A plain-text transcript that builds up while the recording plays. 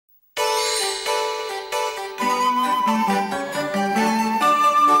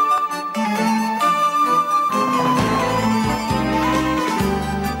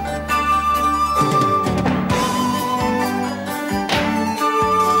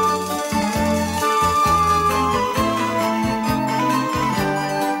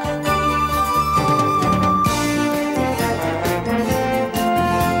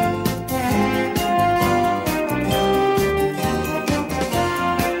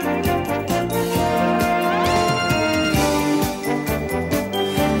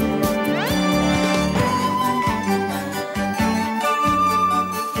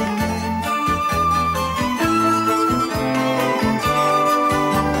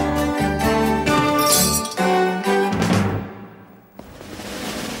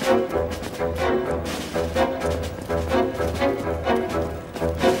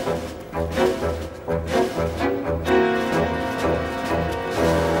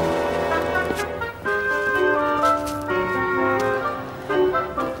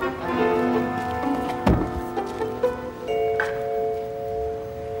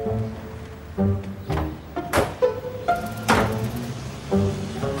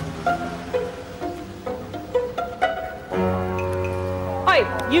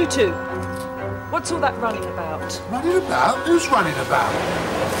You two, what's all that running about? Running about? Who's running about?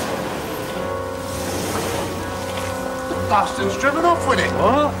 The bastard's driven off with it.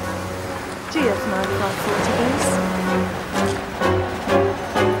 What? GF9540 base.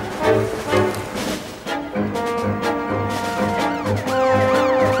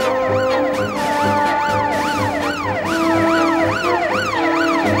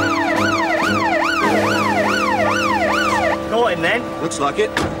 Caught him then. Looks like it.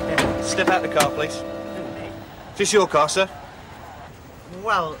 Yeah. Step out the car, please. Is this your car, sir?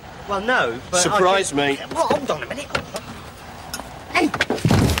 Well, no, but Surprise me. Well, hold on a minute. Hey!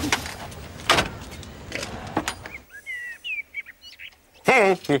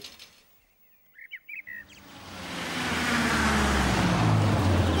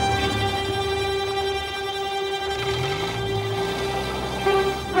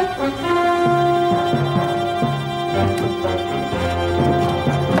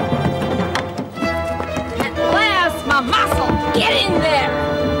 Get in there!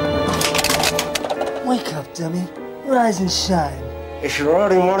 Wake up, dummy. Rise and shine. It's your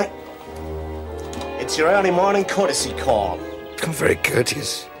early morning. It's your early morning courtesy call. I'm very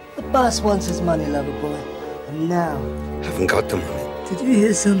courteous. The boss wants his money, lover boy. And now... Haven't got the money. Did you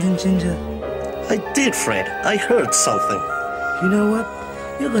hear something, Ginger? I did, Fred. I heard something. You know what?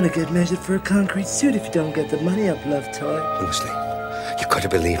 You're gonna get measured for a concrete suit if you don't get the money up, Lovejoy. Honestly, you've got to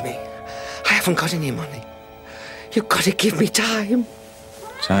believe me. I haven't got any money. You've got to give me time.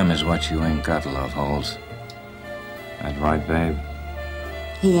 Time is what you ain't got, love holes. That right, babe?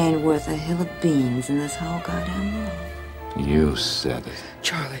 He ain't worth a hill of beans in this whole goddamn world. You said it.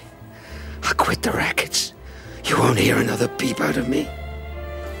 Charlie, I'll quit the rackets. You won't hear another peep out of me.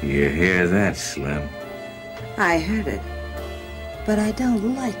 You hear that, Slim? I heard it, but I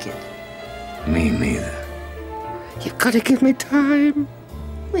don't like it. Me neither. You've got to give me time.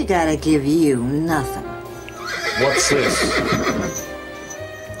 We gotta give you nothing. What's this?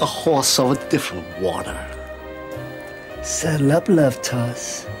 A horse of a different water. Settle up, love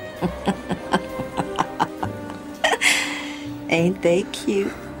toss. Ain't they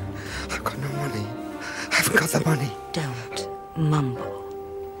cute? I've got no money. I haven't got the money. Don't mumble.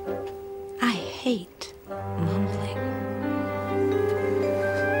 I hate mumbling.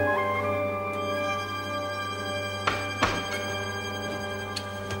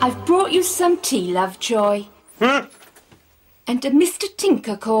 I've brought you some tea, Lovejoy. And a Mr.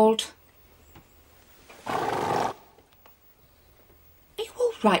 Tinker called. Are you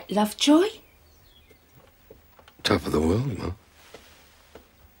all right, Lovejoy? Top of the world, Ma.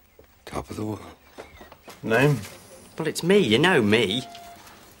 Top of the world. Name? Well, it's me. You know me.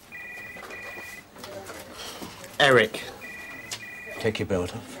 Eric. Take your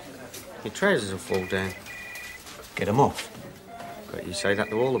belt off. Your trousers will fall down. Get them off. But you say that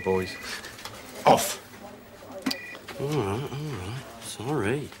to all the boys. Off. All right.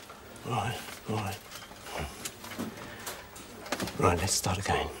 Sorry. All right. Right, let's start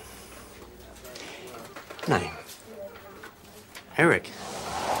again. Name? Eric.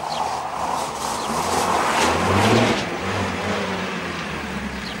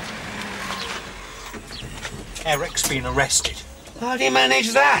 Eric's been arrested. How do you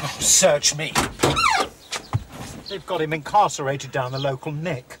manage that? Oh, search me. They've got him incarcerated down the local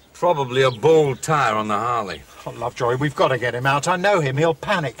Nick. Probably a bald tire on the Harley. Oh, Lovejoy, we've got to get him out. I know him. He'll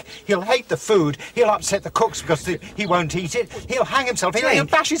panic. He'll hate the food. He'll upset the cooks because he won't eat it. He'll hang himself. He'll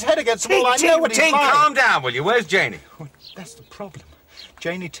bash his head against the wall. I know what he's like. Calm down, will you? Where's Janie? Well, that's the problem.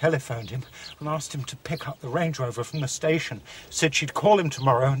 Janie telephoned him and asked him to pick up the Range Rover from the station. Said she'd call him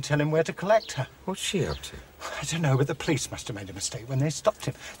tomorrow and tell him where to collect her. What's she up to? I don't know, but the police must have made a mistake when they stopped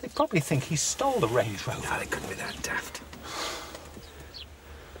him. They probably think he stole the Range Rover. No, they couldn't be that daft.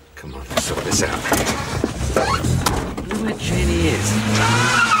 Come on, let's sort this out. I wonder where Janie is.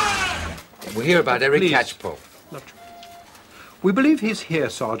 We'll hear about Eric Catchpole. We believe he's here,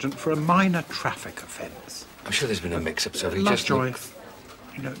 Sergeant, for a minor traffic offence. I'm sure there's been a mix-up, so he Lovejoy,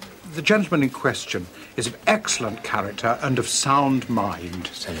 you know, the gentleman in question is of excellent character and of sound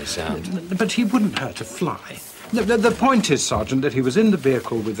mind. Semi-sound. But he wouldn't hurt a fly. The point is, Sergeant, that he was in the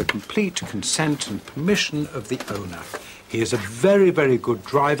vehicle with the complete consent and permission of the owner. He is a very, very good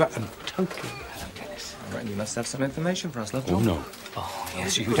driver and totally harmless. Right, you must have some information for us, Lovejoy. Oh, no. Oh,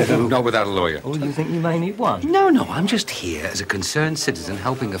 yes, you do. Not without a lawyer. Oh, you think you may need one? No, I'm just here as a concerned citizen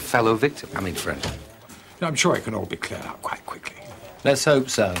helping a fellow victim. I mean, friend. No, I'm sure it can all be cleared up quite quickly. Let's hope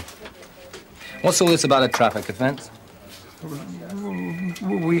so. What's all this about a traffic offence?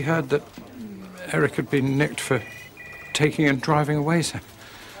 We heard that Eric had been nicked for taking and driving away, sir.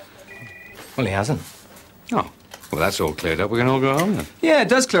 Well, he hasn't. Oh. Well, that's all cleared up. We can all go home then. Yeah, it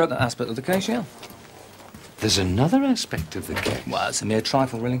does clear up that aspect of the case, yeah. There's another aspect of the case. Well, it's a mere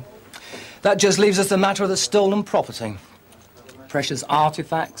trifle, really. That just leaves us the matter of the stolen property. Precious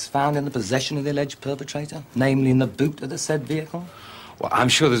artifacts found in the possession of the alleged perpetrator, namely in the boot of the said vehicle. Well, I'm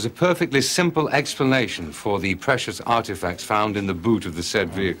sure there's a perfectly simple explanation for the precious artifacts found in the boot of the said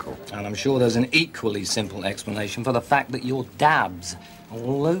vehicle. And I'm sure there's an equally simple explanation for the fact that your dabs are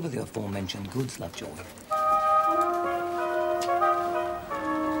all over the aforementioned goods, Lovejoy.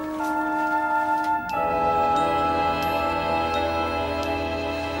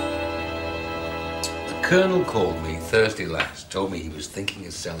 The Colonel called me Thursday last, told me he was thinking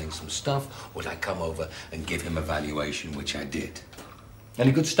of selling some stuff. Would I come over and give him a valuation, which I did.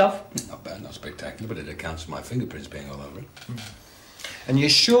 Any good stuff? Not bad, not spectacular, but it accounts for my fingerprints being all over it. And you're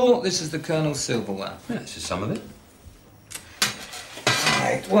sure this is the Colonel's silverware? Yeah, this is some of it.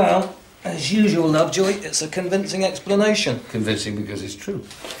 Right, well, as usual, Lovejoy, it's a convincing explanation. Convincing because it's true.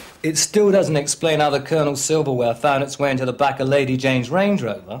 It still doesn't explain how the Colonel's silverware found its way into the back of Lady Jane's Range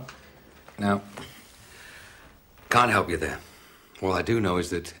Rover. Now, can't help you there. All I do know is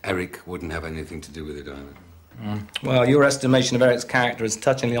that Eric wouldn't have anything to do with it either. Well, your estimation of Eric's character is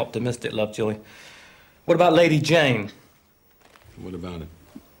touchingly optimistic, Lovejoy. What about Lady Jane? What about it?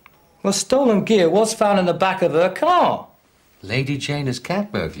 Well, stolen gear was found in the back of her car. Lady Jane is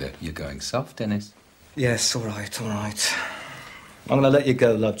cat burglar. You're going soft, Dennis. Yes, all right, all right. I'm going to let you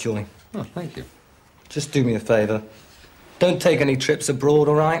go, Lovejoy. Oh, thank you. Just do me a favour. Don't take any trips abroad,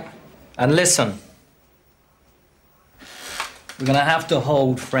 all right? And listen. We're going to have to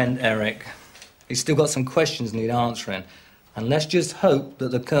hold friend Eric. He's still got some questions need answering. And let's just hope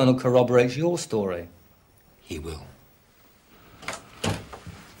that the Colonel corroborates your story. He will.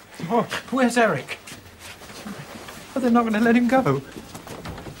 Oh, where's Eric? Oh, they're not going to let him go.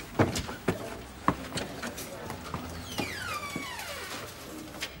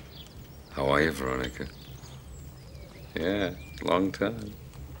 How are you, Veronica? Yeah, long time.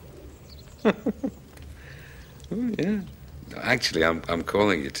 Oh, yeah. Actually, I'm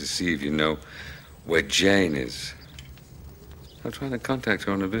calling you to see if you know where Jane is. I'm trying to contact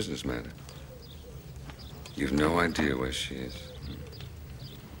her on a business matter. You've no idea where she is.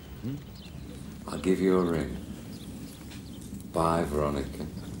 I'll give you a ring. Bye, Veronica.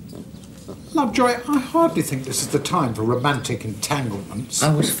 Lovejoy, I hardly think this is the time for romantic entanglements.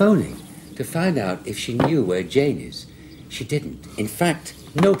 I was phoning to find out if she knew where Jane is. She didn't. In fact,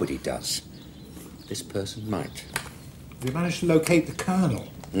 nobody does. This person might. Have you managed to locate the Colonel?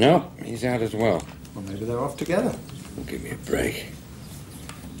 No, he's out as well. Well, maybe they're off together. Well, give me a break.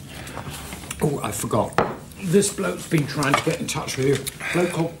 Oh, I forgot. This bloke's been trying to get in touch with you. A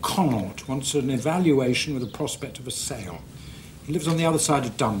bloke called Connaught wants an evaluation with a prospect of a sale. He lives on the other side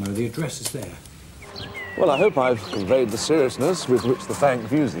of Dunmow. The address is there. Well, I hope I've conveyed the seriousness with which the bank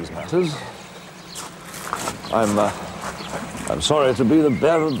views these matters. I'm sorry to be the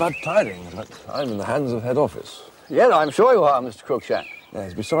bearer of bad tidings, but I'm in the hands of head office. Yeah, I'm sure you are, Mr. Cruikshank.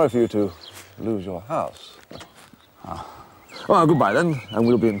 Yes, be sorry for you to lose your house. Well, goodbye then, and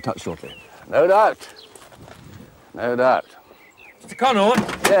we'll be in touch shortly. No doubt. No doubt. Mr. Connaught?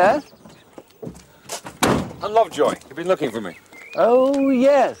 Yes? I'm Lovejoy. You've been looking for me. Oh,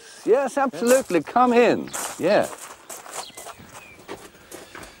 yes. Yes, absolutely. Come in. Yeah.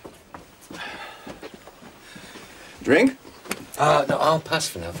 Drink? No, I'll pass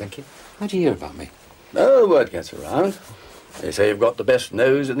for now, thank you. How'd you hear about me? Oh, the word gets around. They say you've got the best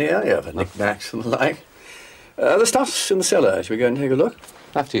nose in the area for knickknacks and the like. The stuff's in the cellar. Shall we go and take a look?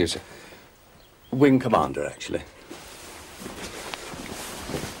 After you, sir. Wing commander, actually.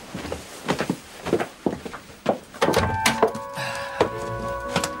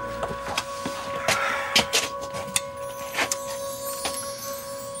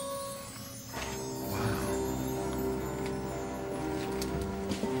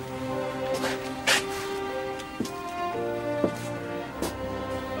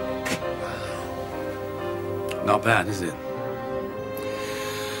 Not bad, is it?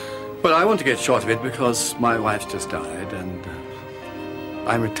 Well, I want to get short of it because my wife's just died and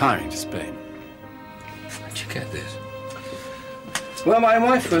I'm retiring to Spain. How'd you get this? Well, my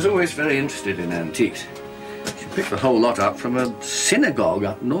wife was always very interested in antiques. She picked the whole lot up from a synagogue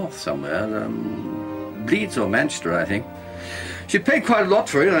up north somewhere, Leeds or Manchester, I think. She paid quite a lot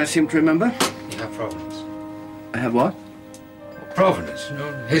for it, I seem to remember. You have provenance. I have what? Provenance, you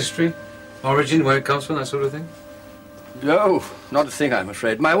know, history, origin, where it comes from, that sort of thing. No, not a thing, I'm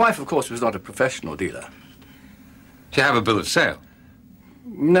afraid. My wife, of course, was not a professional dealer. Do you have a bill of sale?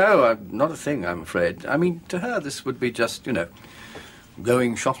 No, not a thing, I'm afraid. I mean, to her, this would be just, you know,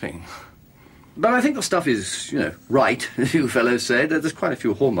 going shopping. But I think the stuff is, right, as you fellows say. There's quite a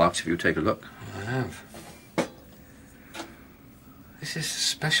few hallmarks if you take a look. I have. This is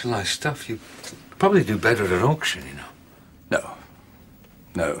specialised stuff. You probably do better at an auction, you know.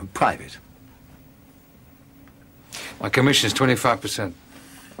 No, private. My commission's 25%.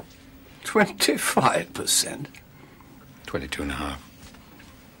 25%? 22.5.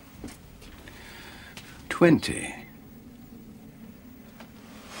 20.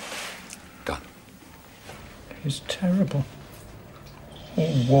 Done. It's terrible.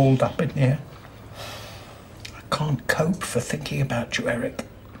 All walled up in here. I can't cope for thinking about you, Eric.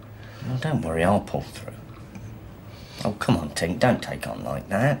 Well, don't worry, I'll pull through. Oh, come on, Tink, don't take on like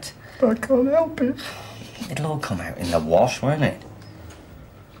that. I can't help it. It'll all come out in the wash, won't it?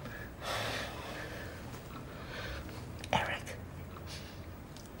 Eric,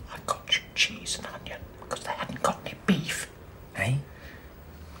 I got you cheese and onion because they hadn't got any beef. Eh?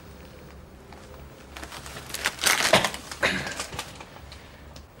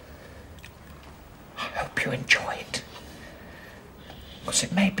 I hope you enjoy it. Because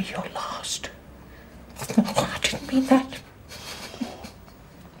it may be your last. I didn't mean that.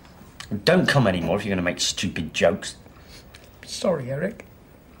 Don't come anymore if you're going to make stupid jokes. Sorry, Eric.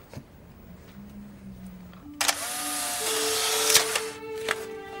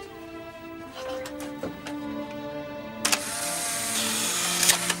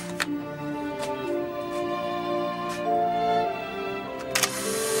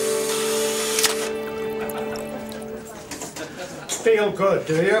 Feel good,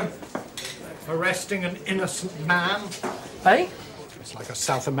 do you? Arresting an innocent man? Hey? It's like a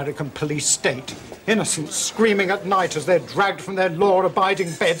South American police state. Innocents screaming at night as they're dragged from their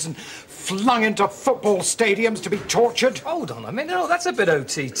law-abiding beds and flung into football stadiums to be tortured. Hold on a minute. Oh, that's a bit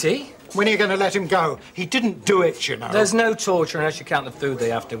OTT. When are you going to let him go? He didn't do it, you know. There's no torture unless you count the food they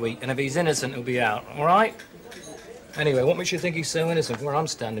have to eat, and if he's innocent, he'll be out, all right? Anyway, what makes you think he's so innocent? Where I'm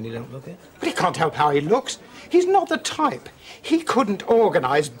standing, you don't look it. But he can't help how he looks. He's not the type. He couldn't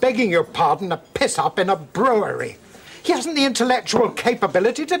organise, begging your pardon, a piss-up in a brewery. He hasn't the intellectual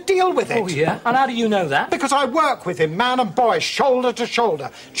capability to deal with it. Oh, yeah? And how do you know that? Because I work with him, man and boy, shoulder to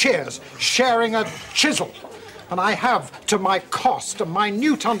shoulder. Cheers, sharing a chisel. And I have, to my cost, a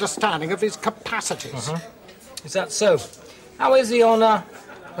minute understanding of his capacities. Is that so? How is he on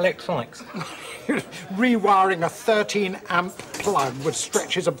electronics? Rewiring a 13-amp plug would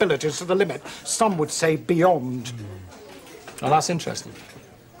stretch his abilities to the limit. Some would say beyond. Oh, that's interesting.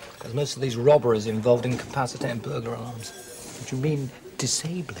 Because most of these robberies involved incapacitating burglar alarms. What do you mean,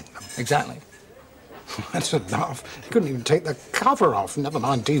 disabling them? Exactly. That's enough. He couldn't even take the cover off, never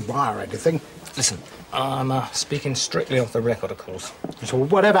mind dewire anything. Listen, I'm speaking strictly off the record, of course. So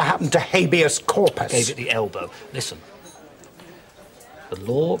whatever happened to habeas corpus? Gave it the elbow. Listen. The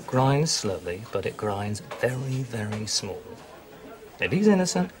law grinds slowly, but it grinds very, very small. If he's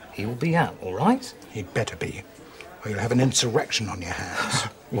innocent, he will be out, all right? He'd better be, or you'll have an insurrection on your hands.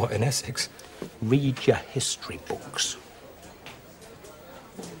 What, in Essex? Read your history books.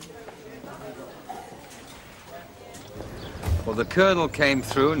 Well, the Colonel came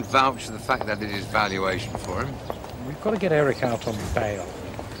through and vouched for the fact that it is valuation for him. We've got to get Eric out on bail.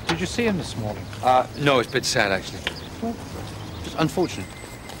 Did you see him this morning? No, it's a bit sad, actually. Well, just unfortunate.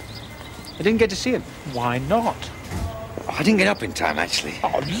 I didn't get to see him. Why not? Oh, I didn't get up in time, actually.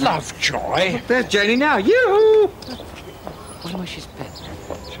 Oh, Lovejoy! There's Janie now. You! Wonder where she's been.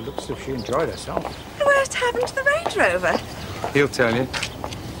 She looks as if she enjoyed herself. What happened to the Range Rover? He'll tell you.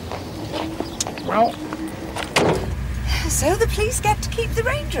 Well... So the police get to keep the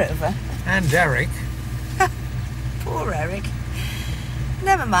Range Rover? And Eric. Poor Eric.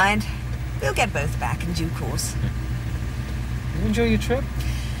 Never mind. We'll get both back in due course. You enjoy your trip?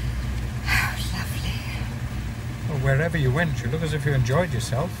 Oh, lovely. Well, wherever you went, you look as if you enjoyed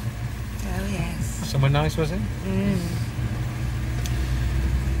yourself. Oh, yes. Somewhere nice, was it?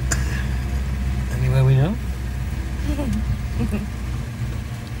 Anywhere we know?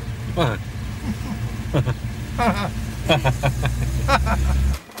 What?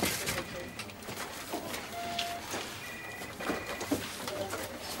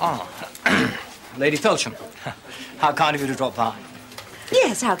 Lady Felsham, how kind of you to drop by.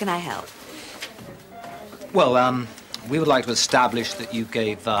 Yes, how can I help? Well, we would like to establish that you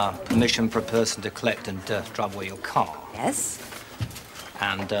gave permission for a person to collect and drive away your car. Yes.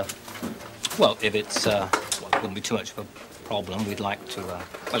 And, well, if it's, well, it wouldn't be too much of a problem, we'd like to,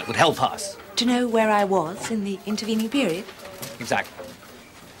 well, it would help us. To know where I was in the intervening period? Exactly.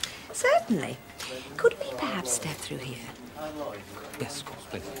 Certainly. Could we perhaps step through here? Yes, of course,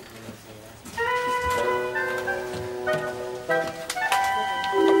 please.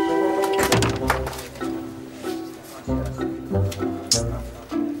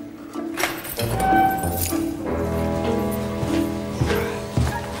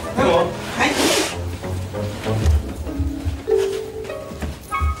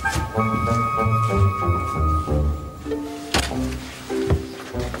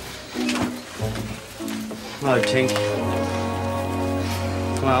 Oh, Tink.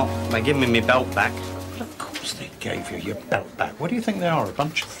 Well, they give me my belt back. Well, of course they gave you your belt back. What do you think they are, a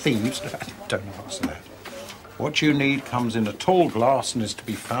bunch of thieves? Don't ask that. What you need comes in a tall glass and is to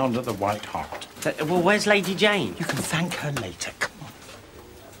be found at the White Hart. Well, where's Lady Jane? You can thank her later. Come on.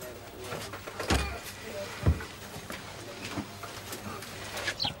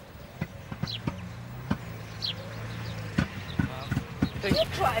 You're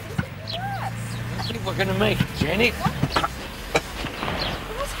driving too fast. I think we're going to make it, Janie. What's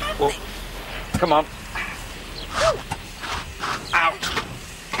happening? Well, come on. Out.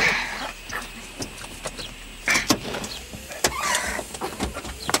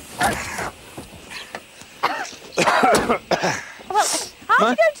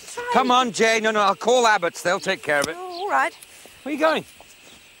 Aren't you going to try? Come on, Jane. No, I'll call Abbott's. They'll take care of it. Oh, all right. Where are you going?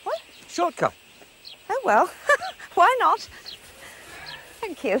 What? Shortcut. Oh, well. Why not?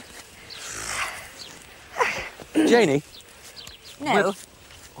 Thank you. Janie? No.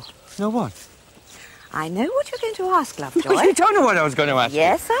 No what? I know what you're going to ask, Lovejoy. You don't know what I was going to ask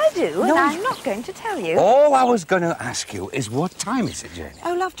Yes, I do, No, and I'm not going to tell you. you. All I was going to ask you is what time is it, Janie?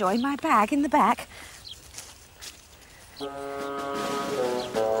 Oh, Lovejoy, my bag in the back.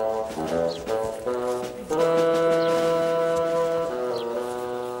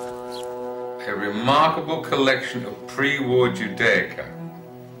 A remarkable collection of pre-war Judaica.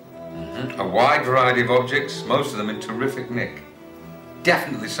 A wide variety of objects, most of them in terrific nick.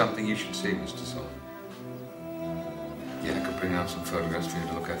 Definitely something you should see, Mr. Solomon. Yeah, I could bring out some photographs for you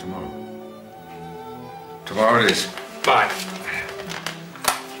to look at tomorrow. Tomorrow it is. Bye.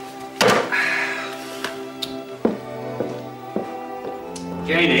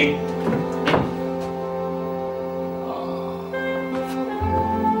 Janie?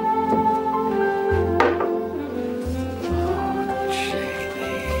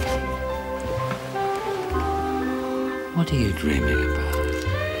 What are you dreaming about?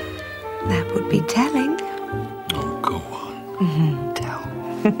 That would be telling. Oh, go on. Tell.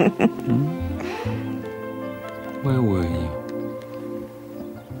 Where were you?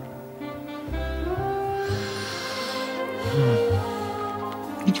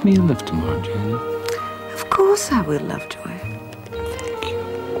 Reach me a lift tomorrow, Janie. Of course I will, Lovejoy. Thank you.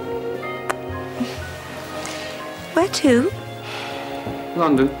 Where to?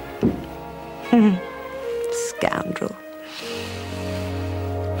 London. Scoundrel.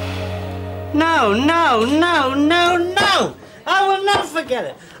 No, no, no, no, no! I will not forget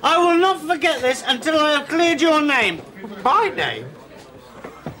it. I will not forget this until I have cleared your name. My name?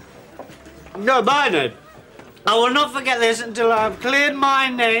 No, my name. I will not forget this until I have cleared my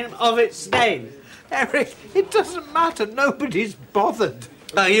name of its stain. Eric, it doesn't matter. Nobody's bothered.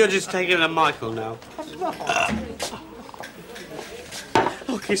 Oh, you're just taking a Michael now.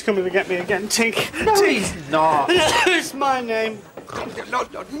 Look, he's coming to get me again, Tink. No, Tink. he's not. It's my name.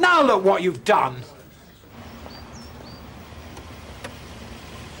 Now look what you've done.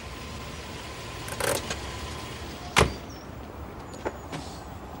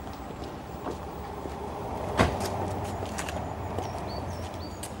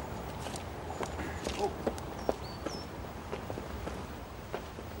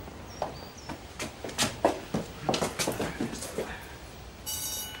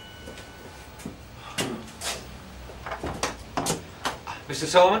 Mr.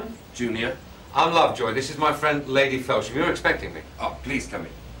 Solomon? Junior. I'm Lovejoy. This is my friend, Lady Felsham. You're expecting me. Oh, please come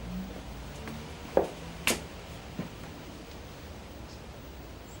in.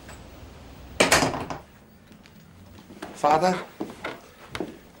 Father,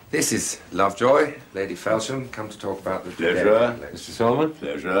 this is Lovejoy, Lady Felsham, come to talk about the... Pleasure. Mr. Solomon?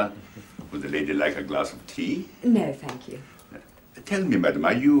 Pleasure. Would the lady like a glass of tea? No, thank you. Tell me, madam,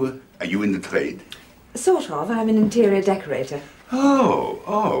 are you in the trade? Sort of. I'm an interior decorator.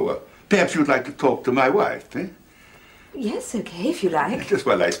 Oh. Perhaps you'd like to talk to my wife, eh? Yes, okay, if you like. Just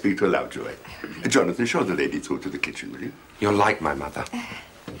while I speak to Lovejoy. Jonathan, show the lady through to the kitchen, will you? You're like my mother.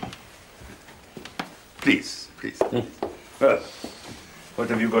 Please. Well, what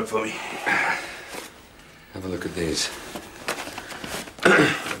have you got for me? Have a look at these.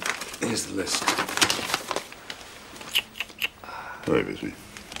 Here's the list. Wait with me.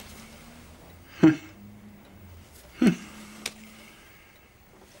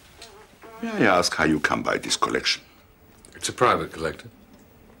 May I ask how you come by this collection? It's a private collector.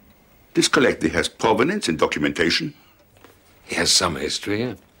 This collector has provenance and documentation? He has some history,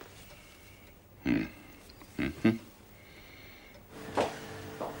 yeah.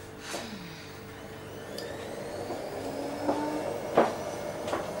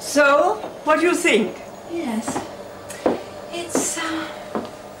 So, what do you think? Yes.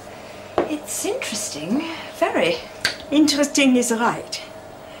 It's interesting. Very. Interesting is right.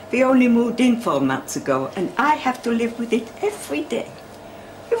 We only moved in 4 months ago, and I have to live with it every day.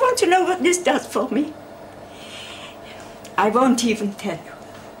 You want to know what this does for me? I won't even tell you.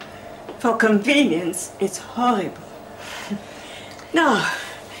 For convenience, it's horrible. Now,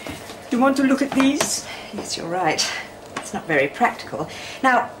 do you want to look at these? Yes, you're right. It's not very practical.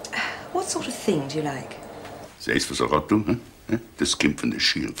 Now, what sort of thing do you like? Zij voor zo rot doen, hè? De skim van de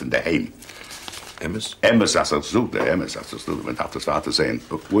schiel van de heim. Emmers? Emmers als er zoekt, Emmers als er zoekt. Want dat is waar te zijn.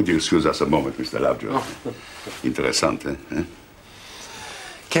 Would you excuse us a moment, Mr. Lovejoy? Interessant, hè?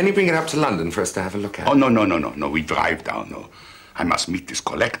 Can you bring it up to London for us to have a look at? Oh, no. We drive down, no. I must meet this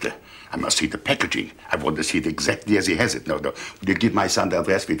collector. I must see the packaging. I want to see it exactly as he has it. No. Would you give my son the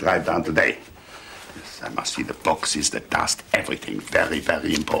address? We drive down today. Yes, I must see the boxes, the dust, everything. Very,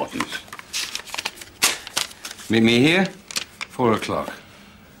 very important. Meet me here, 4 o'clock.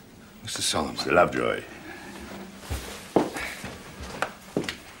 Mr. Solomon. Mr. Lovejoy.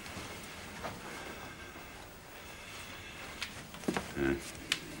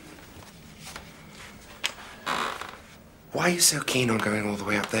 Why are you so keen on going all the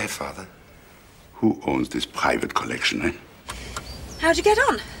way up there, Father? Who owns this private collection, eh? How'd you get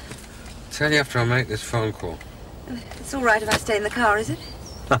on? Tell you after I make this phone call. It's all right if I stay in the car, is it?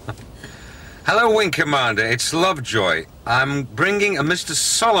 Hello, Wing Commander. It's Lovejoy. I'm bringing a Mr.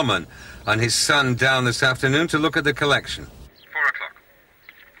 Solomon and his son down this afternoon to look at the collection. 4 o'clock.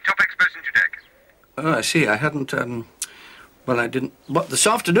 Top experts in Judaica. Oh, I see. I hadn't, well, I didn't... What, this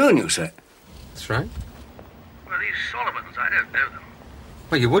afternoon, you say? That's right. Well, these Solomons, I don't know them.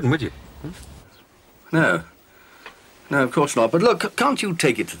 Well, you wouldn't, would you? No. No, of course not. But look, can't you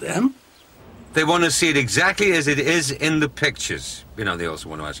take it to them? They want to see it exactly as it is in the pictures. You know, they also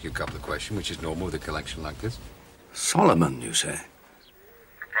want to ask you a couple of questions, which is normal with a collection like this. Solomon, you say? No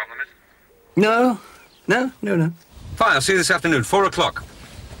problem, is it? No. Fine, I'll see you this afternoon, 4 o'clock.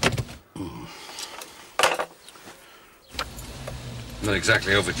 Not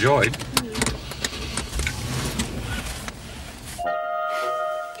exactly overjoyed.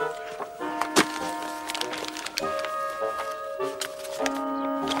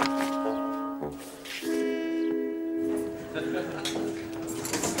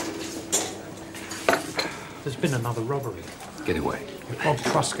 There's been another robbery. Get away. Bob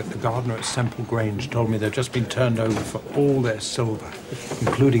Truscott, the gardener at Semple Grange, told me they've just been turned over for all their silver,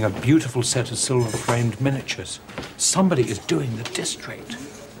 including a beautiful set of silver-framed miniatures. Somebody is doing the district.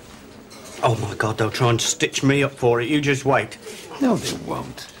 Oh, my God, they'll try and stitch me up for it. You just wait. No, they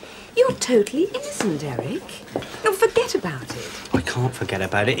won't. You're totally innocent, Eric. No, forget about it. I can't forget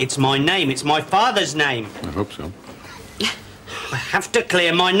about it. It's my name. It's my father's name. I hope so. I have to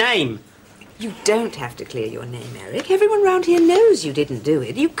clear my name. You don't have to clear your name, Eric. Everyone round here knows you didn't do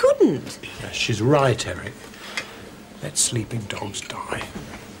it. You couldn't. Yes, she's right, Eric. Let sleeping dogs die.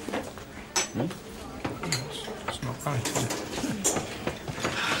 It's not right, is it?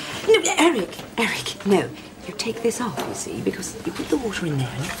 No, Eric, no. You take this off, you see, because you put the water in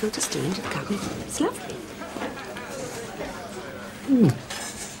there and it filters through into the cup. It's lovely.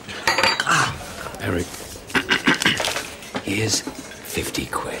 Eric, here's 50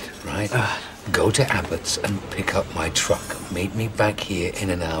 quid, right? Go to Abbott's and pick up my truck. Meet me back here in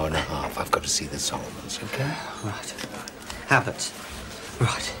an hour and a half. I've got to see the Solomons, okay? Right. Abbott's.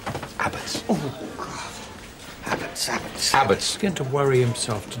 Right. Abbott's. Oh, God. Abbott's. He's going to worry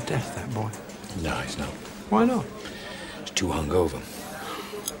himself to death, that boy. No, he's not. Why not? He's too hungover.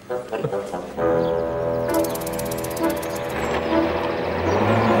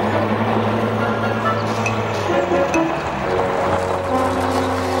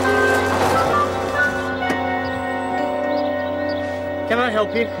 Can I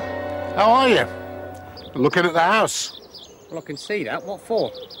help you? How are you? Looking at the house. Well, I can see that. What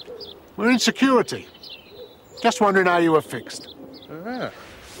for? We're in security. Just wondering how you were fixed. Ah.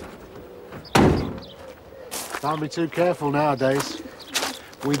 Can't be too careful nowadays.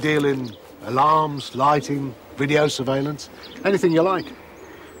 We deal in alarms, lighting, video surveillance, anything you like.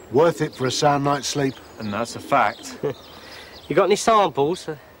 Worth it for a sound night's sleep. And that's a fact. You got any samples?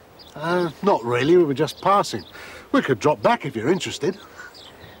 Not really, we were just passing. We could drop back if you're interested.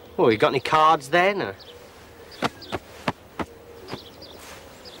 Oh, you got any cards there? No.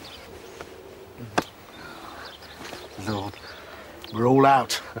 Lord, we're all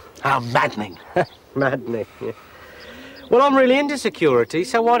out. How maddening. Maddening, yeah. Well, I'm really into security,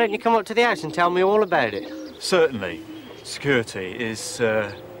 so why don't you come up to the house and tell me all about it? Certainly. Security is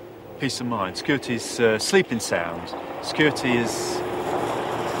peace of mind. Security is sleeping sound. Security is...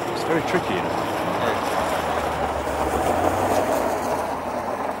 it's very tricky, you know.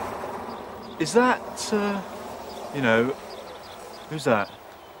 Is that, you know, who's that?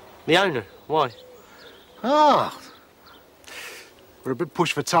 The owner. Why? Ah. We're a bit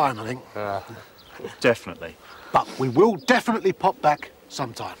pushed for time, I think. Definitely. But we will definitely pop back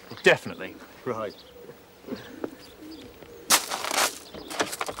sometime. Definitely. Right.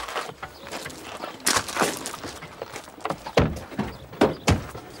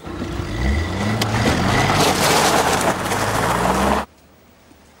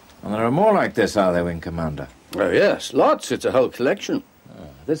 And there are more like this, are there, Wing Commander? Oh, yes, lots. It's a whole collection.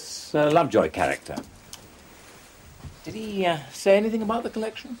 This Lovejoy character. Did he say anything about the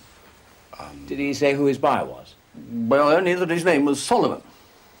collection? Did he say who his buyer was? Well, only that his name was Solomon.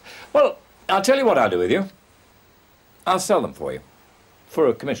 Well, I'll tell you what I'll do with you. I'll sell them for you. For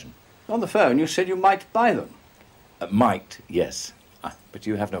a commission. On the phone, you said you might buy them. Might, yes. But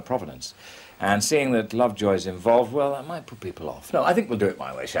you have no provenance. And seeing that Lovejoy's involved, well, that might put people off. No, I think we'll do it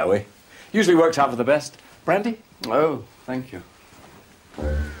my way, shall we? Usually works out for the best. Brandy? Oh, thank you.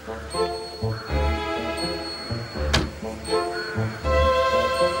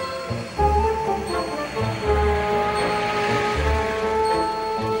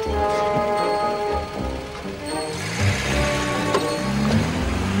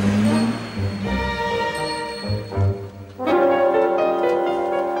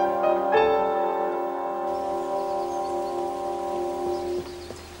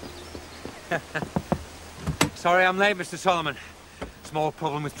 Sorry I'm late, Mr. Solomon. Small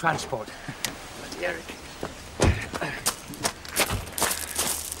problem with transport. Bloody Eric.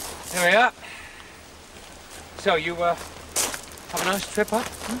 Here we are. So, you, have a nice trip up?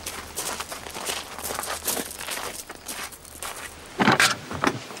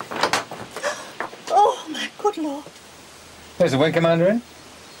 Oh, my good Lord. There's the Wing Commander in.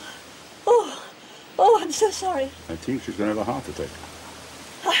 Oh, I'm so sorry. I think she's going to have a heart attack.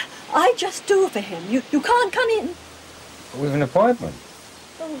 I just do for him. You can't come in. We've an appointment.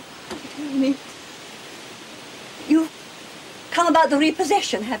 Oh, tell me. You've come about the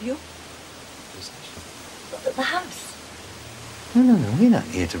repossession, have you? The house. No, we're not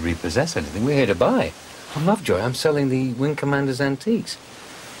here to repossess anything. We're here to buy. I'm Lovejoy. I'm selling the Wing Commander's antiques.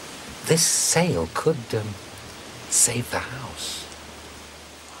 This sale could, save the house.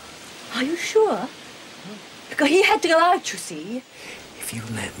 Are you sure? Because he had to go out, you see. If you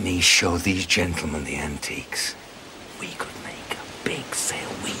let me show these gentlemen the antiques, we could make a big sale.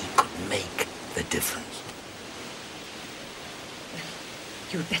 We could make the difference.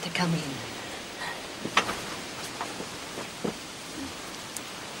 You'd better come in.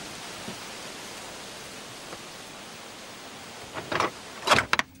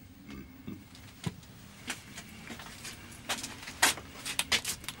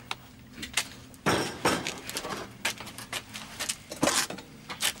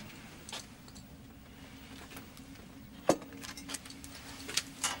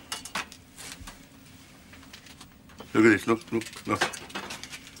 Look at this, look.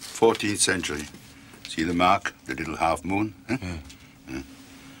 14th century. See the mark, the little half moon? Huh? Yeah.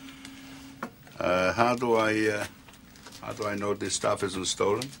 How do I know this stuff isn't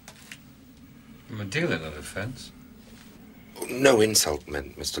stolen? I'm a dealer, not a fence. No insult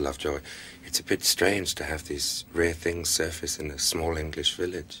meant, Mr. Lovejoy. It's a bit strange to have these rare things surface in a small English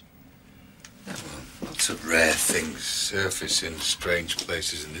village. Yeah, well, lots of rare things surface in strange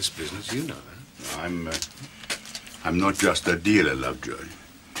places in this business, you know that. I'm not just a dealer, Lovejoy.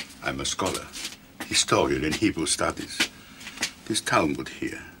 I'm a scholar, historian in Hebrew studies. This Talmud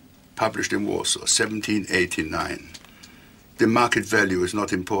here, published in Warsaw, 1789. The market value is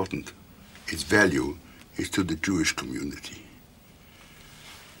not important. Its value is to the Jewish community.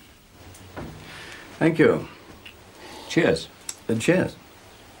 Thank you. Cheers. Cheers.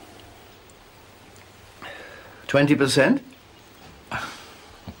 20%?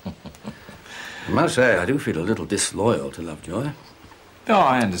 I must say, I do feel a little disloyal to Lovejoy. Oh,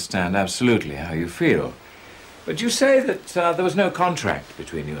 I understand absolutely how you feel. But you say that there was no contract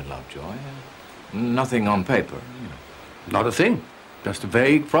between you and Lovejoy. Nothing on paper, you know. Not a thing. Just a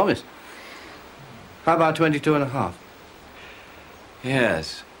vague promise. How about 22.5?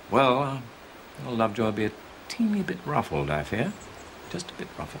 Yes. Well, Lovejoy will be a teeny bit ruffled, I fear. Just a bit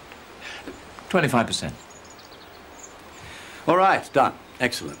ruffled. 25%. All right, done.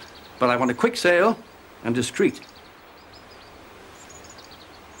 Excellent. But I want a quick sale and discreet.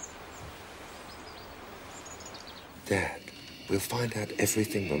 Dad, we'll find out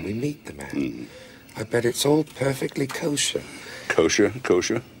everything when we meet the man. I bet it's all perfectly kosher.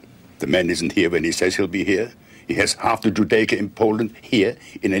 Kosher? The man isn't here when he says he'll be here. He has half the Judaica in Poland here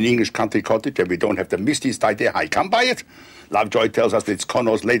in an English country cottage, and we don't have the misties tied there high. Come by it. Lovejoy tells us that it's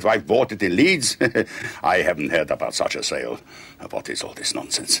Connor's late wife bought it in Leeds. I haven't heard about such a sale. What is all this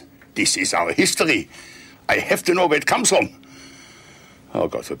nonsense? This is our history. I have to know where it comes from. Oh,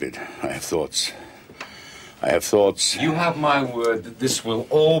 God forbid. I have thoughts. You have my word that this will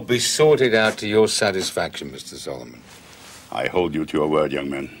all be sorted out to your satisfaction, Mr. Solomon. I hold you to your word, young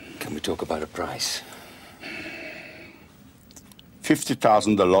man. Can we talk about a price?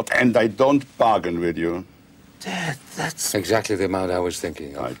 50,000 a lot, and I don't bargain with you. Dad, that's exactly the amount I was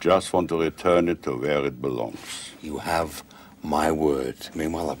thinking of. I just want to return it to where it belongs. You have my word.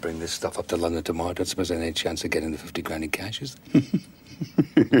 Meanwhile, I'll bring this stuff up to London tomorrow. Don't suppose there's any chance of getting the 50 grand in cash, is there?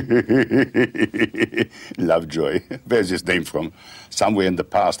 Lovejoy. Where's his name from? Somewhere in the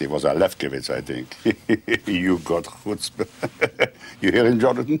past he was a Lefkowitz, I think. You got chutzpah. You hear him,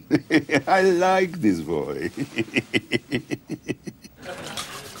 Jonathan? I like this boy.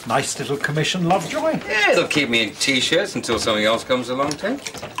 Nice little commission, Lovejoy. Yeah, it'll keep me in T-shirts until something else comes along, Ted.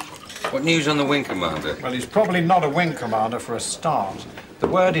 What news on the Wing Commander? Well, he's probably not a wing commander for a start. The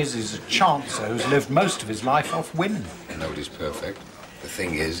word is he's a chancer who's lived most of his life off wind. Nobody's perfect. The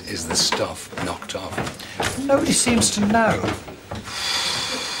thing is the stuff knocked off? Nobody seems to know.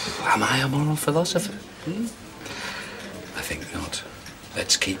 Am I a moral philosopher? I think not.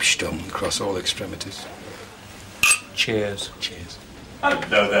 Let's keep stum and cross all extremities. Cheers. Cheers.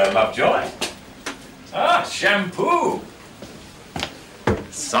 Hello there, Lovejoy. Ah, shampoo.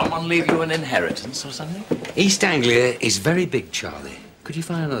 Someone leave you an inheritance or something? East Anglia is very big, Charlie. Could you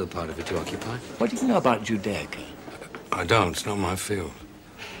find another part of it to occupy? What do you know about Judaica? I don't. It's not my field.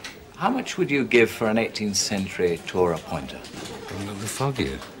 How much would you give for an 18th century Torah pointer? Don't know the fog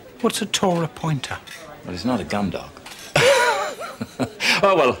here. What's a Torah pointer? Well, it's not a gun dog.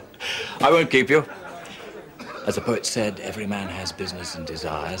 Oh, well, I won't keep you. As the poet said, every man has business and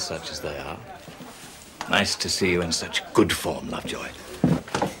desires, such as they are. Nice to see you in such good form, Lovejoy.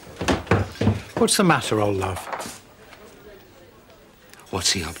 What's the matter, old love?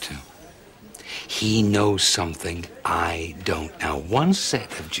 What's he up to? He knows something I don't. Now, one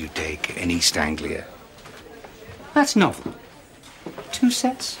set of Judaica in East Anglia. That's novel. 2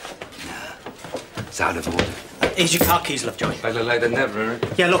 sets? Nah. It's out of order. Here's your car keys, Lovejoy. Better late than never, eh?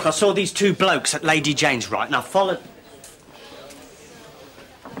 Yeah, look, I saw these 2 blokes at Lady Jane's, right? Now, follow...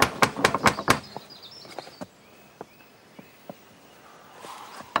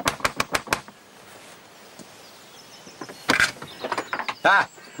 Ah,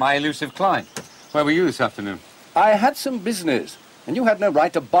 my elusive client. Where were you this afternoon? I had some business, and you had no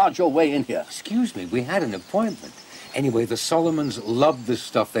right to barge your way in here. Excuse me, we had an appointment. Anyway, the Solomons love this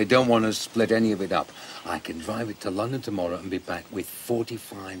stuff. They don't want to split any of it up. I can drive it to London tomorrow and be back with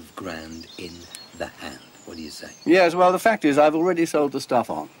 45 grand in the hand. What do you say? Yes, well, the fact is, I've already sold the stuff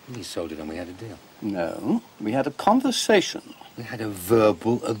on. We sold it and we had a deal. No, we had a conversation. We had a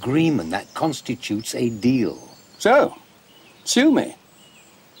verbal agreement. That constitutes a deal. So, sue me.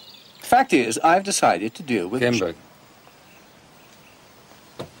 Fact is, I've decided to deal with... Gimbert.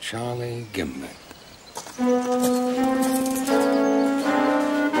 Charlie Gimbert.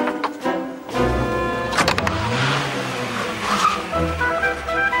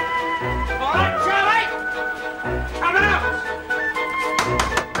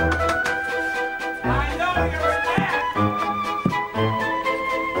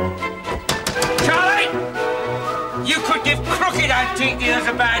 Antique dealers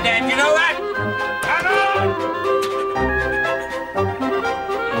a bad end, you know that? Come on!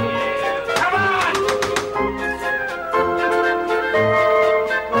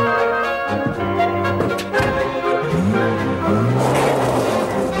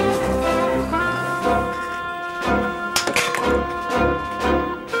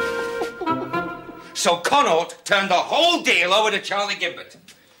 So Connaught turned the whole deal over to Charlie Gimbert.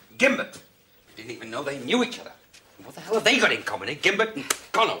 Gimbert didn't even know they knew each other. What the hell have they got in common, eh? Gimbert and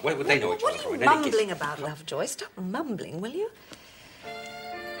Connaught, where would they know each other from? What are you mumbling about, Lovejoy? Stop mumbling, will you?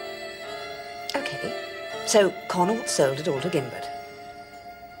 OK, so Connaught sold it all to Gimbert.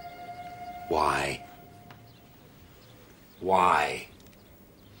 Why? Why?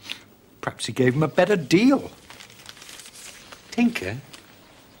 Perhaps he gave him a better deal. Tinker?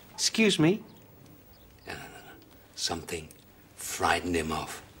 Excuse me? No. Something frightened him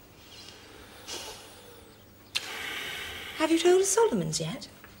off. Have you told the Solomons yet?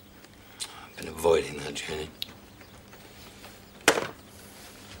 I've been avoiding that journey.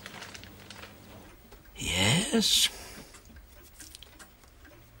 Yes?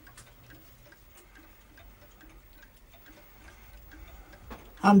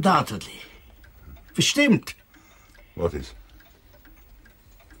 Undoubtedly. Bestimmt. What is?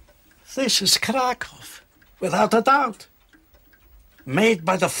 This is Krakow, without a doubt. made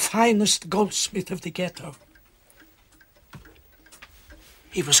by the finest goldsmith of the ghetto.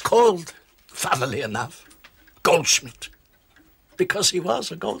 He was called, funnily enough, Goldschmidt, because he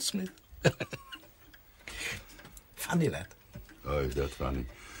was a goldsmith. Funny, that. Oh, is that funny?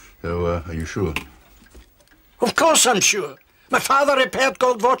 So, are you sure? Of course I'm sure. My father repaired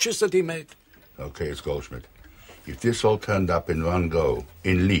gold watches that he made. Okay, it's Goldschmidt. If this all turned up in one go,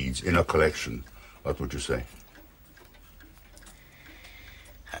 in Leeds, in a collection, what would you say?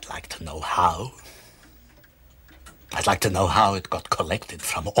 I'd like to know how. I'd like to know how it got collected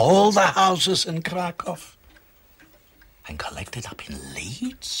from all the houses in Krakow and collected up in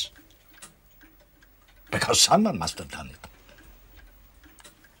Leeds. Because someone must have done it.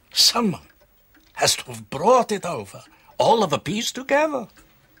 Someone has to have brought it over, all of a piece together.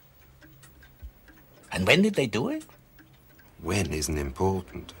 And when did they do it? When isn't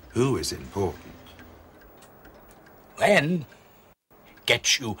important. Who is important? When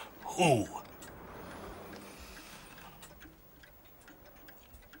gets you who.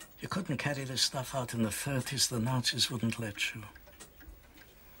 You couldn't carry this stuff out in the 30s, the Nazis wouldn't let you.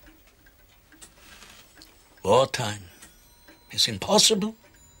 Wartime is impossible.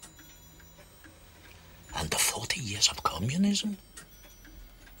 And the 40 years of communism?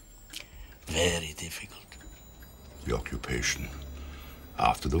 Very difficult. The occupation.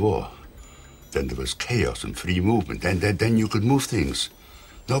 After the war. Then there was chaos and free movement. Then you could move things.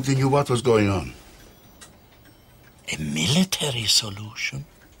 Nobody knew what was going on. A military solution?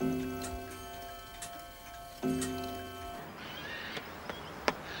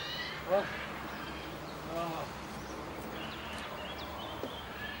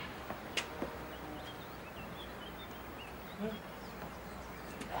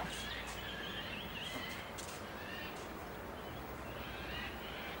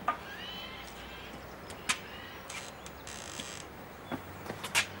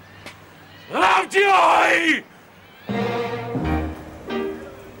 Lovejoy!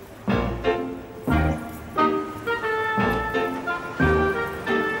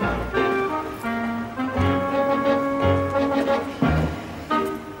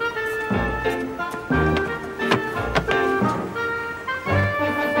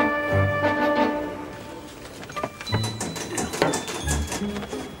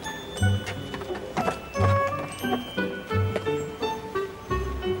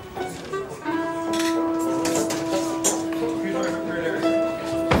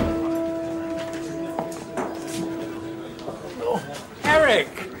 Eric!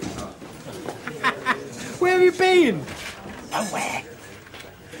 Where have you been? Nowhere.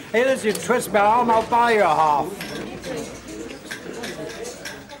 Hey, listen, twist my arm, I'll buy you a half.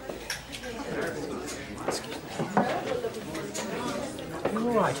 You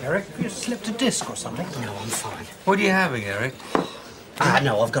all right, Eric? Have you slipped a disc or something? No, I'm fine. What are you having, Eric?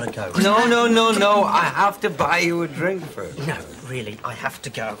 No, I've got to go. No. I have to buy you a drink first. No, really, I have to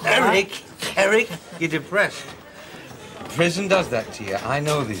go. Eric, you're depressed. Prison does that to you. I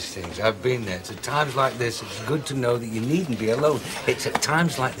know these things. I've been there. It's at times like this, it's good to know that you needn't be alone. It's at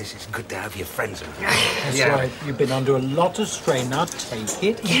times like this, it's good to have your friends around. That's right. You've been under a lot of strain. Now take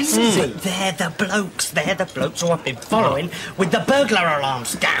it Yes, easy. but they're the blokes who I've been following with the burglar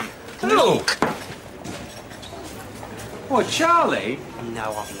alarms down. Look! What, Charlie?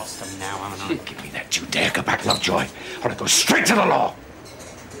 No, I've lost them now, haven't I? Give me that Judaica back, Lovejoy, or I go straight to the law.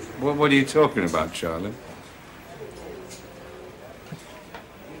 What are you talking about, Charlie?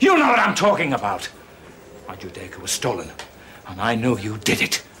 You know what I'm talking about. My Judaica was stolen, and I know you did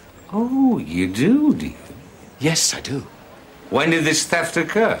it. Oh, you do you? Yes, I do. When did this theft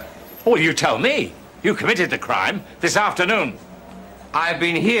occur? Well, you tell me. You committed the crime this afternoon. I've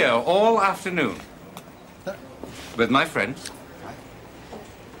been here all afternoon with my friends.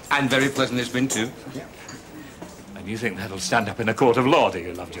 And very pleasant it's been, too. And you think that'll stand up in a court of law, do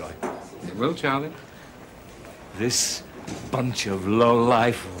you, Lovejoy? It will, Charlie. This bunch of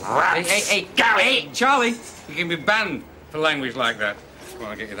low-life rats. Hey, Gary! Charlie, you can be banned for language like that. Come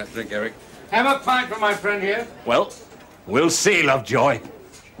on, I'll get you that drink, Eric. Have a pint for my friend here. Well, we'll see, Lovejoy.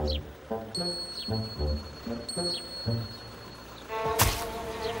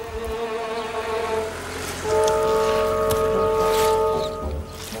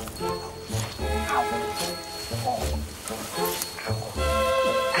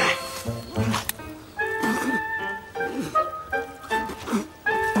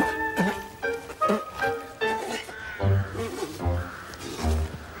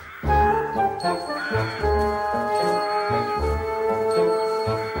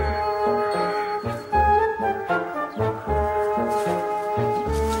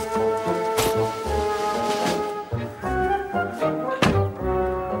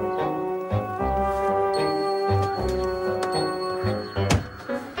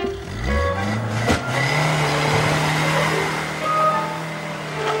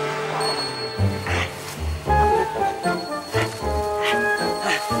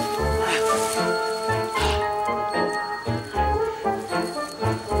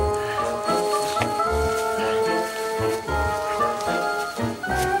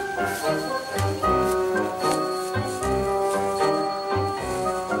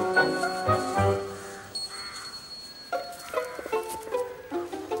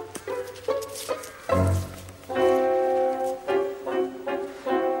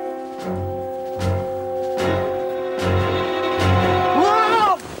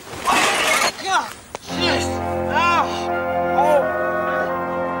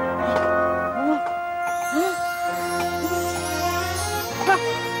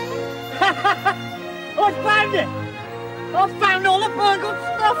 I found it! I found all the burgled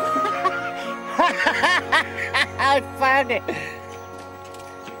stuff! I found it!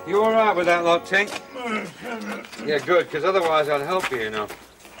 You all right with that lot, Tink? Yeah, good, because otherwise I'd help you, you know.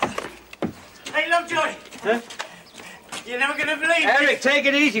 Hey, Lovejoy! Huh? You're never going to believe Eric, this. take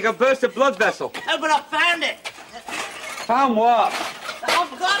it easy. You got burst a blood vessel. Oh, but I found it! Found what?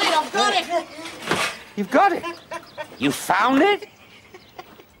 I've got it! I've got it! You've got it? You found it?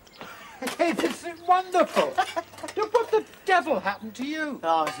 Hey, this is wonderful. Look what the devil happened to you.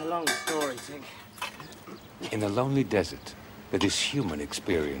 Oh, it's a long story, Tink. In a lonely desert, that is human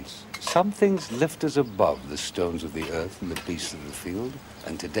experience. Some things lift us above the stones of the earth and the beasts of the field.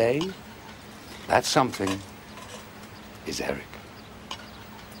 And today, that something is Eric.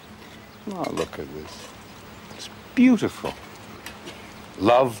 Oh, look at this. It's beautiful.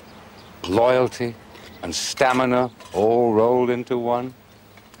 Love, loyalty, and stamina all rolled into one.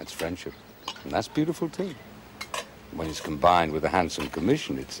 That's friendship. And that's beautiful, too. When it's combined with a handsome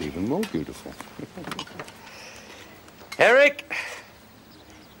commission, it's even more beautiful. Eric,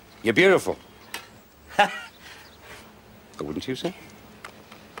 you're beautiful. Wouldn't you say?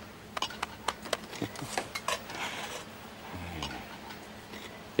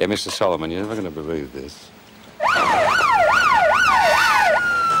 Yeah, Mr. Solomon, you're never going to believe this.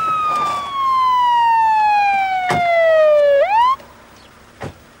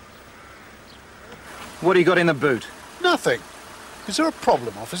 What do you got in the boot? Nothing. Is there a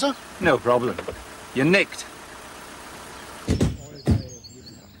problem, officer? No problem. You're nicked.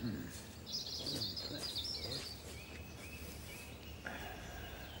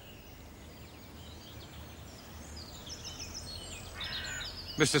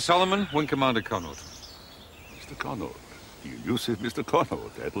 Mr. Solomon, Wing Commander Connaught. Mr. Connaught. You Yusuf, Mr.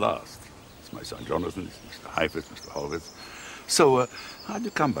 Connaught, at last. It's my son Jonathan, it's Mr. Heifetz, Mr. Horwitz. So, how'd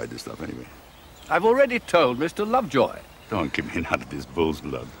you come by this stuff anyway? I've already told Mr. Lovejoy. Don't give me none of this bull's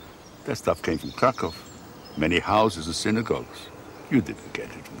blood. That stuff came from Krakow. Many houses and synagogues. You didn't get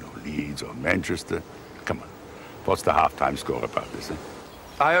it from no Leeds or Manchester. Come on. What's the halftime score about this, eh?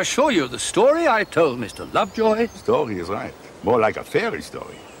 I assure you, the story I told Mr. Lovejoy... Story is right. More like a fairy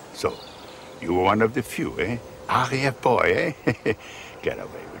story. So, you were one of the few, eh? RAF boy, eh? Get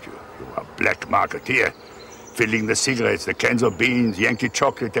away with you. You are a black marketeer. Filling the cigarettes, the cans of beans, Yankee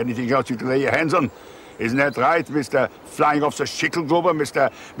chocolate, anything else you can lay your hands on. Isn't that right, Mr. Flying Officer Schickelgruber,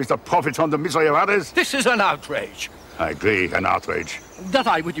 Mr. Profit on the misery of others? This is an outrage. I agree, an outrage. That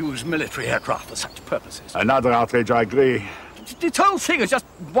I would use military aircraft for such purposes. Another outrage, I agree. This whole thing is just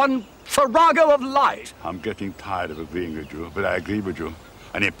one farrago of lies. I'm getting tired of agreeing with you, but I agree with you.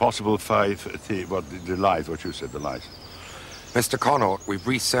 An impossible five, the lies, what you said, the lies. Mr. Connaught, we've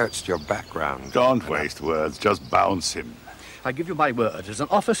researched your background. Don't waste words, just bounce him. I give you my word as an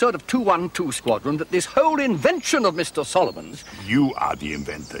officer of 212 Squadron that this whole invention of Mr. Solomon's... You are the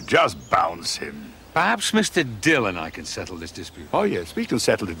inventor, just bounce him. Perhaps Mr. Dill and I can settle this dispute. Oh, yes, we can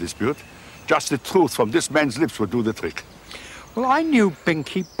settle the dispute. Just the truth from this man's lips will do the trick. Well, I knew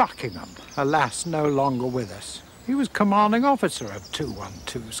Binky Buckingham, alas, no longer with us. He was commanding officer of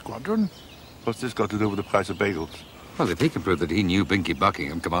 212 Squadron. What's this got to do with the price of bagels? Well, if he can prove that he knew Binky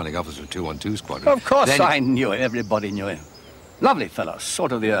Buckingham, commanding officer of 212 Squadron... Of course then... I knew him. Everybody knew him. Lovely fellow,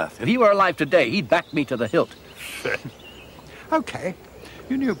 salt of the earth. If he were alive today, he'd back me to the hilt. OK.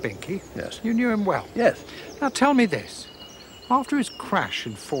 You knew Binky. Yes. You knew him well. Yes. Now, tell me this. After his crash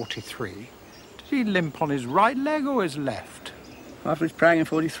in 43, did he limp on his right leg or his left? After his prang in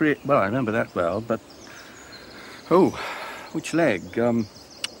 43... Well, I remember that well, but... Oh, which leg? You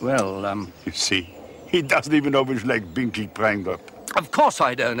see, he doesn't even know which leg Binky pranged up. Of course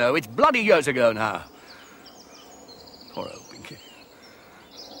I don't know. It's bloody years ago now. Poor old Binky.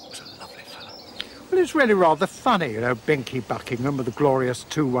 He was a lovely fellow. Well, it's really rather funny, you know, Binky Buckingham of the glorious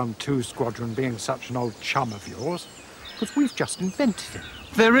 212 Squadron being such an old chum of yours. Because we've just invented him.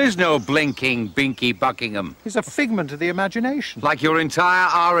 There is no blinking Binky Buckingham. He's a figment of the imagination. Like your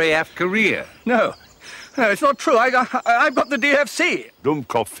entire RAF career. No. No, it's not true. I've got the DFC.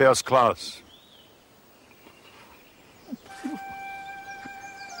 Dummkopf, first class.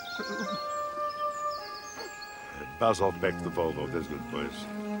 Buzz off back to Volvo, that's good, boys.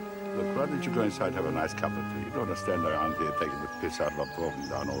 Look, why don't you go inside and have a nice cup of tea? You don't want to stand around here taking the piss out of a broken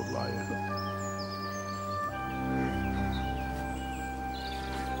down old liar.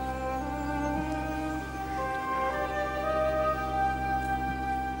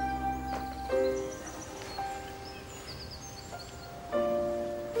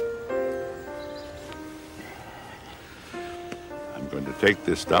 I'm going to take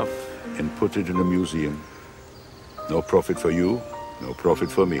this stuff and put it in a museum. No profit for you, no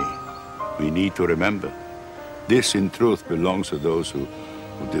profit for me. We need to remember, this in truth belongs to those who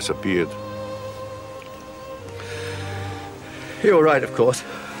disappeared. You're right, of course.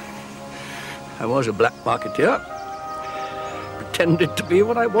 I was a black marketeer. Pretended to be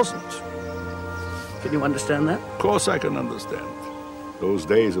what I wasn't. Can you understand that? Of course I can understand. Those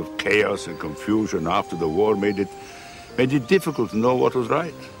days of chaos and confusion after the war made it difficult to know what was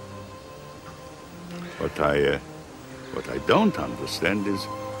right. What I don't understand is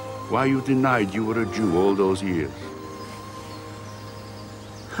why you denied you were a Jew all those years.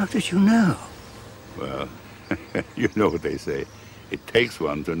 How did you know? Well, you know what they say. It takes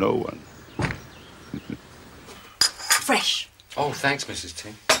one to know one. Fresh. Oh, thanks, Mrs. T.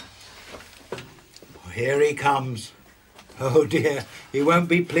 Here he comes. Oh, dear. He won't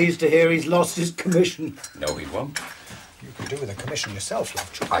be pleased to hear he's lost his commission. No, he won't. You can do with a commission yourself,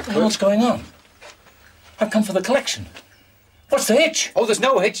 Lovejoy. I could. What's going on? I've come for the collection. What's the hitch? Oh, there's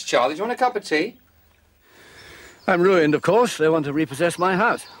no hitch, Charlie. Do you want a cup of tea? I'm ruined, of course. They want to repossess my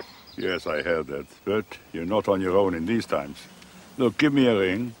house. Yes, I heard that. But you're not on your own in these times. Look, give me a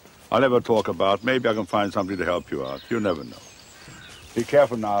ring. I'll have a talk about. Maybe I can find somebody to help you out. You never know. Be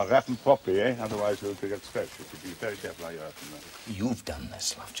careful now. Wrap them properly, eh? Otherwise you'll get scratched. You should be very careful how you wrap them. You've done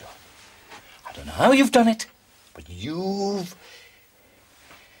this, Lovejoy. I don't know how you've done it, but you've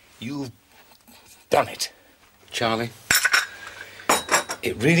done it. Charlie,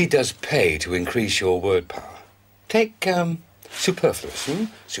 it really does pay to increase your word power. Take, superfluous,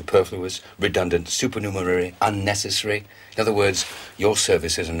 Superfluous, redundant, supernumerary, unnecessary. In other words, your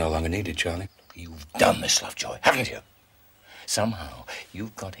services are no longer needed, Charlie. You've done this, Lovejoy, haven't you? Somehow,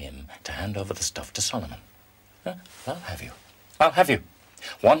 you've got him to hand over the stuff to Solomon. Huh? I'll have you. I'll have you.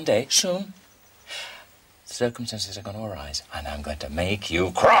 One day, soon, circumstances are going to arise, and I'm going to make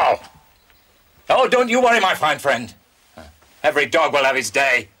you crawl. Oh, don't you worry, my fine friend. Every dog will have his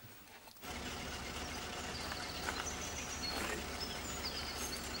day.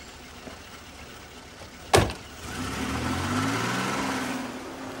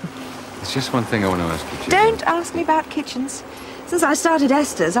 There's just one thing I want to ask you, Jim. Don't ask me about kitchens. Since I started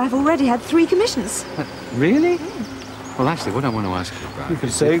Esther's, I've already had 3 commissions. Really? Well, actually, what I want to ask you about... You can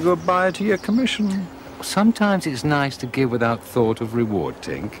say goodbye to your commission. Sometimes it's nice to give without thought of reward,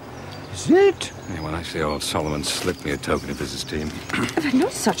 Tink. Is it? Yeah, well, actually, old Solomon slipped me a token of his esteem. But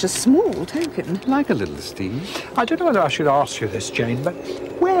not such a small token. Like a little esteem. I don't know whether I should ask you this, Jane, but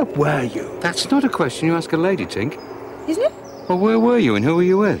where were you? That's not a question you ask a lady, Tink. Isn't it? Well, where were you and who were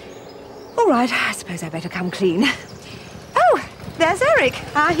you with? All right, I suppose I better come clean. Oh, there's Eric,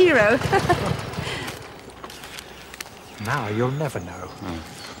 our hero. Now you'll never know.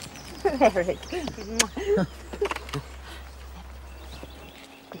 Eric.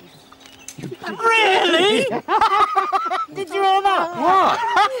 Really? Did you hear that? What?